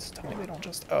that. Please tell me they don't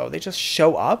just... Oh, they just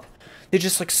show up? They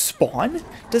just, like, spawn?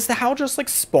 Does the howl just, like,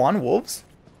 spawn wolves?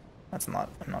 That's not...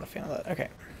 I'm not a fan of that. Okay.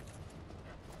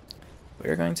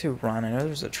 We're going to run. I know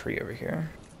there's a tree over here.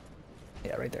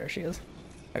 Yeah, right there she is.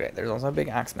 Okay, there's also a big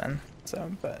axeman.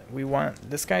 So, but we want...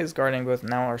 This guy is guarding both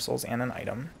now our souls and an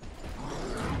item.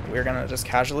 We're gonna just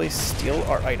casually steal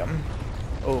our item.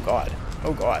 Oh, God.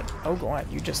 Oh god, oh god,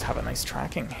 you just have a nice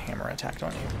tracking hammer attack,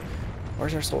 don't you?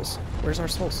 Where's our souls? Where's our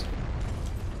souls?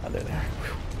 Oh, they're there.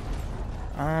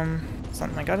 Whew.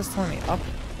 My god is telling me up.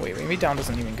 Wait, maybe down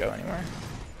doesn't even go anywhere.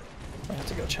 I have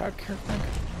to go check here quick.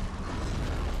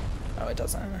 Oh, it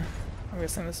doesn't. I'm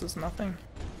guessing this is nothing.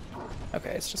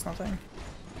 Okay, it's just nothing.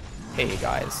 Hey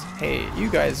guys, hey, you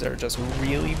guys are just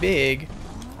really big,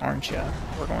 aren't ya?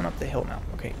 We're going up the hill now.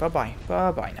 Okay, bye-bye,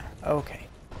 bye-bye now. Okay.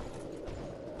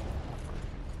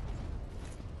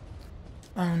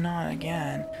 Oh, not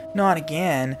again. Not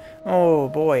again. Oh,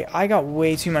 boy. I got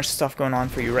way too much stuff going on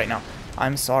for you right now.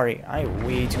 I'm sorry. I have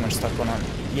way too much stuff going on.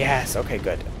 Yes. Okay,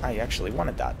 good. I actually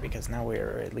wanted that because now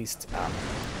we're at least...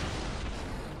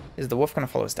 Is the wolf going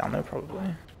to follow us down there?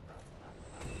 Probably.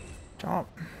 Drop.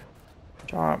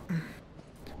 Drop.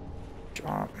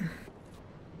 Drop.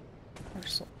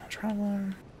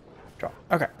 Traveler. Drop.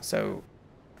 Okay, so...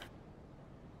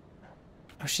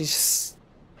 Oh, she's just...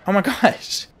 Oh, my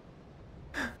gosh.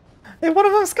 Hey, one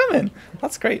of them's coming.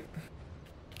 That's great.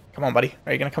 Come on, buddy.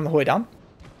 Are you going to come the whole way down?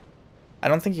 I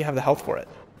don't think you have the health for it.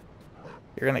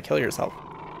 You're going to kill yourself.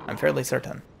 I'm fairly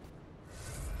certain.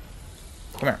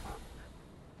 Come here.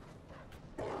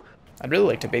 I'd really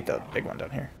like to bait the big one down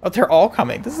here. Oh, they're all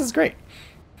coming. This is great.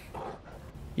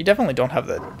 You definitely don't have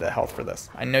the health for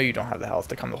this. I know you don't have the health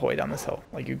to come the whole way down this hill.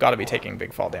 Like, you've got to be taking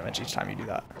big fall damage each time you do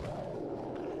that.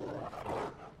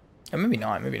 And maybe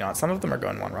not. Maybe not. Some of them are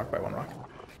going one rock by one rock.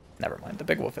 Never mind, the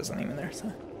big wolf isn't even there,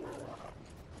 so...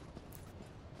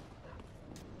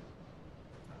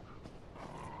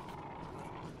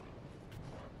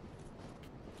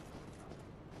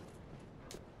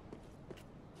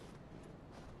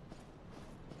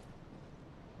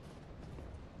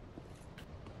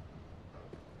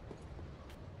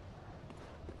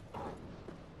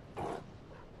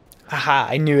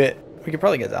 Haha, I knew it. We could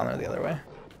probably get down there the other way.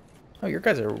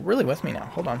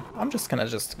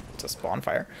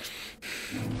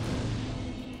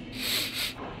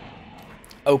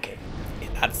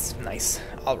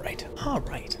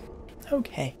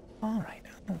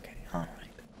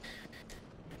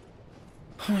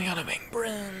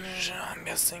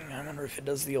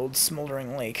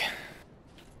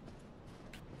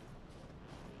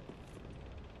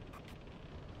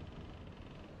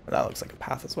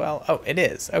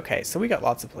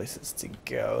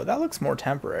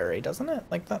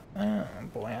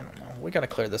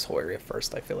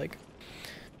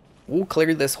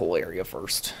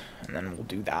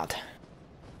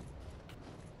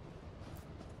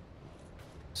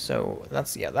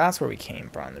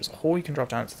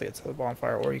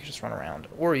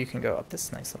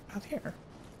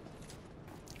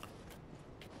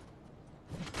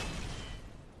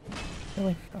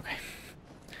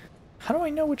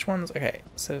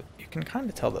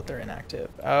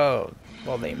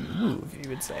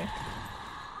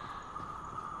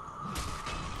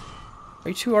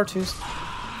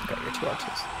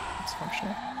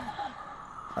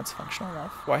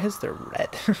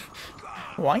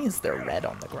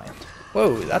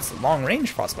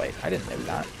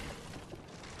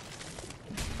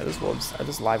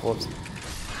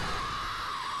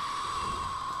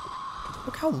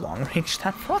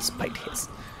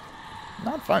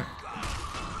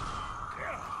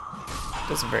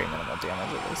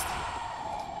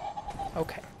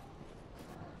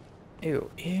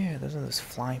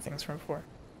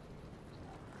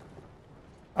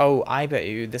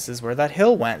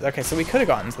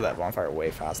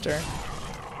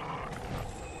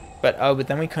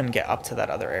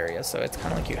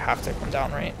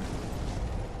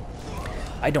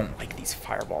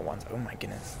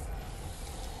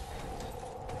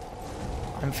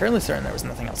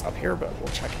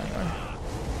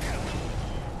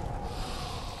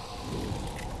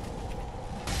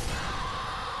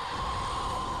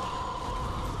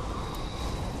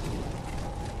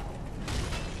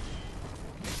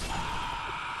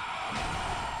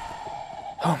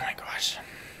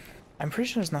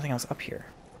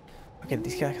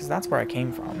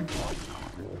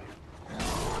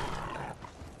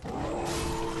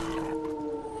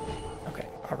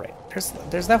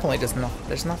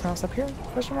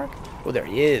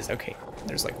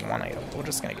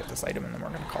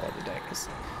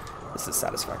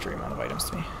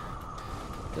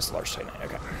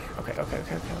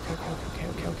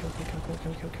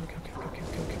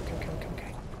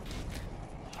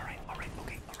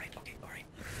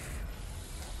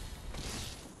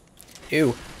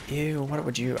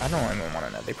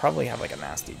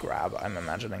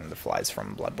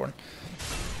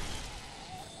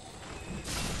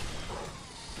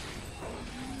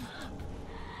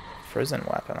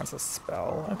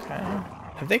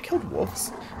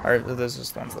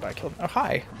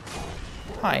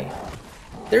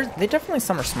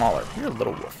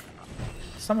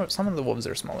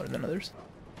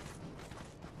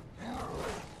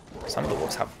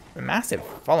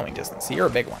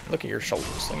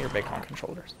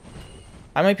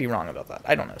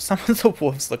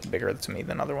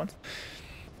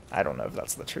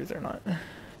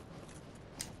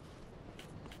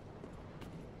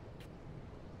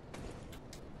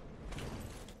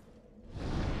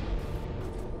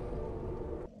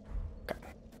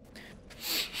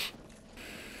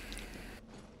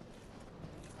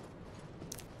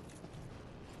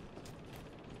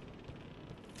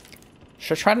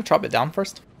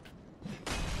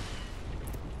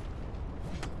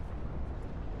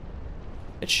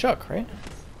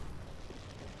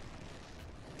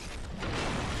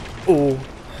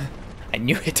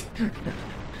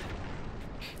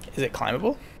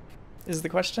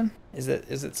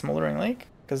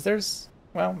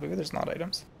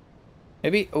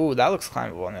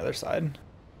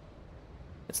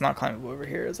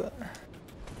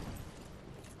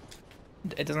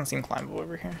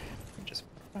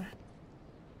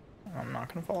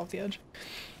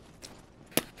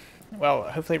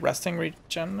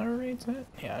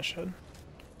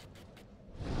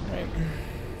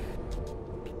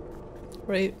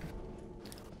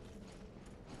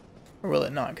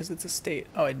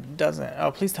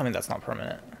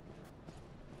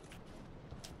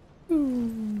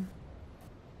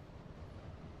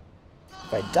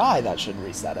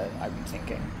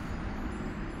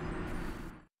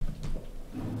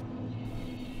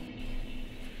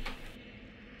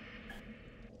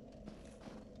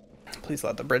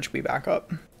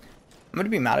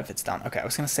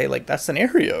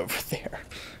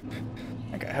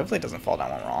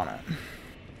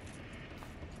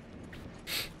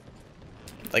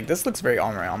 like, this looks very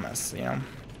ominous, you know?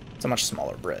 It's a much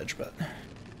smaller bridge, but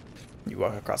you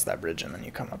walk across that bridge and then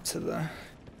you come up to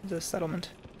the settlement.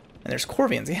 And there's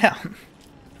Corvians, yeah.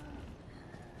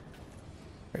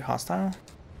 Very hostile.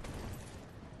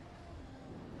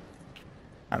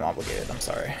 I'm obligated, I'm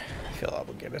sorry. I feel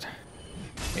obligated.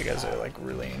 You guys are, like,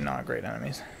 really not great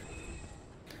enemies.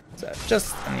 So,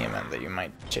 just in the event that you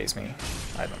might chase me,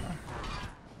 I don't know.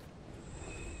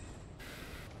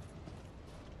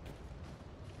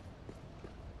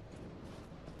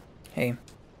 Hey,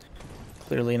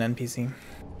 clearly an NPC.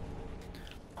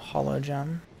 Hollow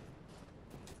gem.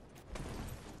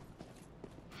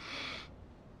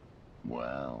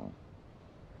 Well,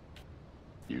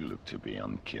 you look to be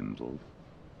unkindled.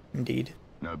 Indeed.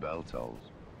 No bell tolls.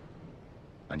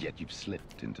 And yet you've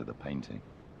slipped into the painting.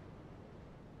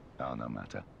 Oh, no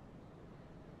matter.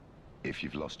 If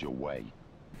you've lost your way,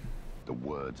 the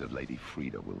words of Lady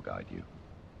Frida will guide you.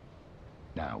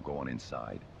 Now go on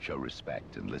inside, show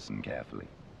respect, and listen carefully.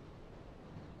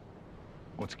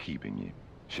 What's keeping you?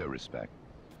 Show respect.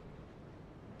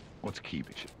 What's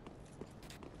keeping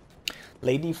you?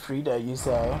 Lady Frida, you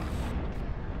say?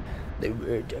 The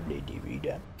word of Lady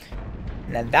Frida.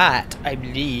 Now that, I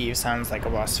believe, sounds like a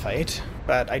boss fight,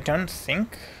 but I don't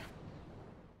think...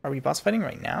 Are we boss fighting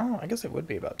right now? I guess it would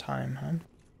be about time, huh?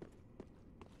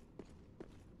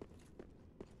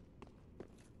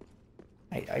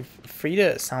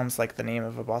 Frida sounds like the name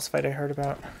of a boss fight I heard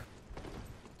about.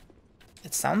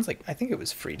 It sounds like... I think it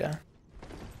was Frida.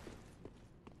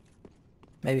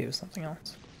 Maybe it was something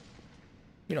else.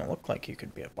 You don't look like you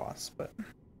could be a boss, but...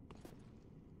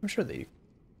 I'm sure that you...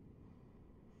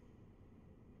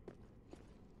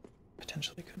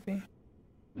 potentially could be.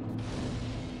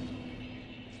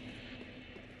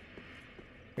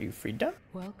 Are you Frida?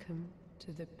 Welcome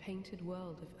to the painted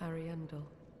world of Ariandel.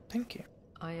 Thank you.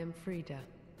 I am Frida.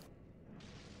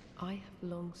 I have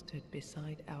long stood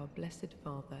beside our blessed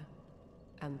Father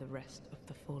and the rest of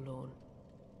the forlorn.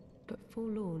 But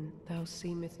forlorn thou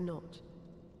seemeth not.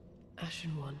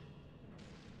 Ashen One,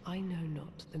 I know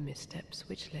not the missteps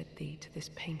which led thee to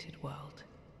this painted world.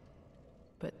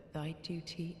 But thy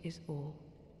duty is all,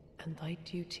 and thy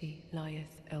duty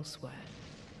lieth elsewhere.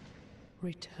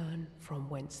 Return from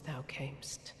whence thou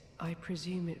camest. I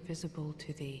presume it visible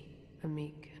to thee, a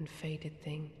meek and faded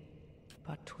thing,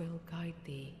 but 'twill guide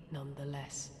thee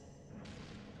nonetheless.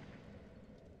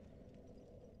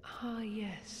 Ah,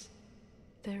 yes,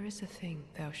 there is a thing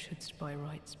thou shouldst by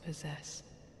rights possess.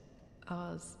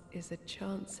 Ours is a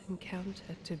chance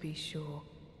encounter, to be sure,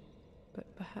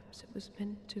 but perhaps it was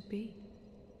meant to be.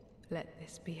 Let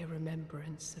this be a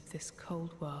remembrance of this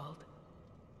cold world,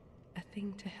 a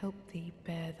thing to help thee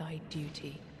bear thy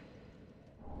duty.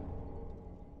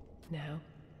 Now,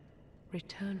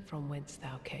 return from whence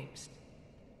thou camest.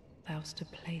 Thou'st a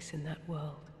place in that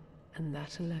world, and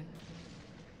that alone.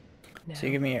 Now, So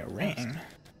you give me a ring.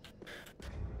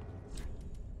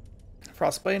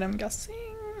 Frostbite, I'm guessing.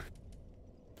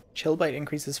 Chillbite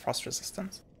increases frost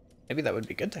resistance. Maybe that would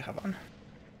be good to have on.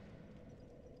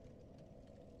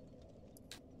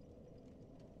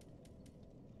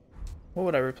 What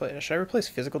would I replace? Should I replace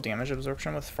physical damage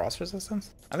absorption with frost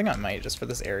resistance? I think I might, just for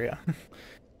this area.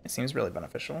 It seems really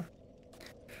beneficial.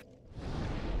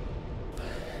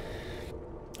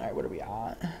 Alright, what are we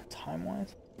at,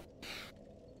 time-wise?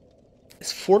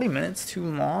 Is 40 minutes too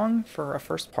long for a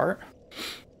first part?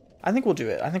 I think we'll do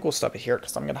it. I think we'll stop it here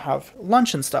because I'm going to have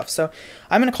lunch and stuff. So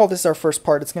I'm going to call this our first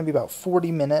part. It's going to be about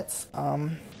 40 minutes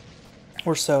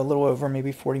or so, a little over,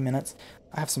 maybe 40 minutes.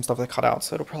 I have some stuff that cut out,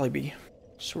 so it'll probably be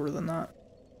shorter than that.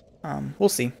 We'll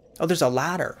see. Oh, there's a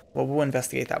ladder. Well, we'll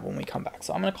investigate that when we come back.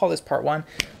 So I'm going to call this part 1.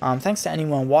 Thanks to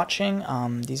anyone watching.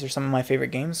 These are some of my favorite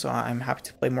games, so I'm happy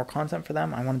to play more content for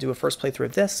them. I want to do a first playthrough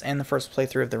of this and the first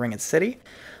playthrough of The Ringed City.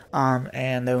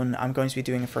 And then I'm going to be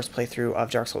doing a first playthrough of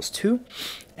Dark Souls 2.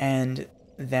 And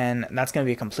then that's going to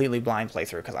be a completely blind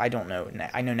playthrough because I don't know.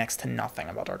 I know next to nothing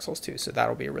about Dark Souls 2, so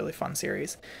that'll be a really fun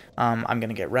series. I'm going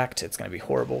to get wrecked. It's going to be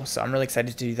horrible. So I'm really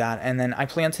excited to do that. And then I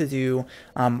plan to do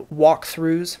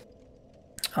walkthroughs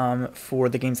for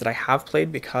the games that I have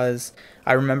played, because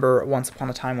I remember once upon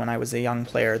a time when I was a young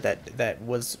player that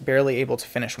was barely able to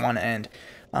finish one, and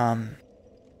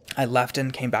I left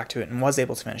and came back to it and was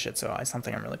able to finish it, so it's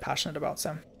something I'm really passionate about.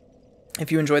 So if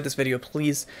you enjoyed this video,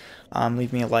 please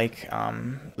leave me a like,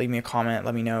 leave me a comment,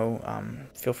 let me know.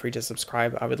 Feel free to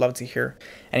subscribe. I would love to hear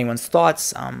anyone's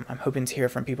thoughts. I'm hoping to hear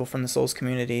from people from the Souls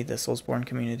community, the Soulsborne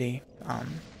community,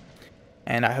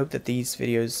 and I hope that these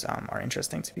videos are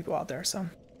interesting to people out there. So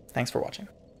thanks for watching.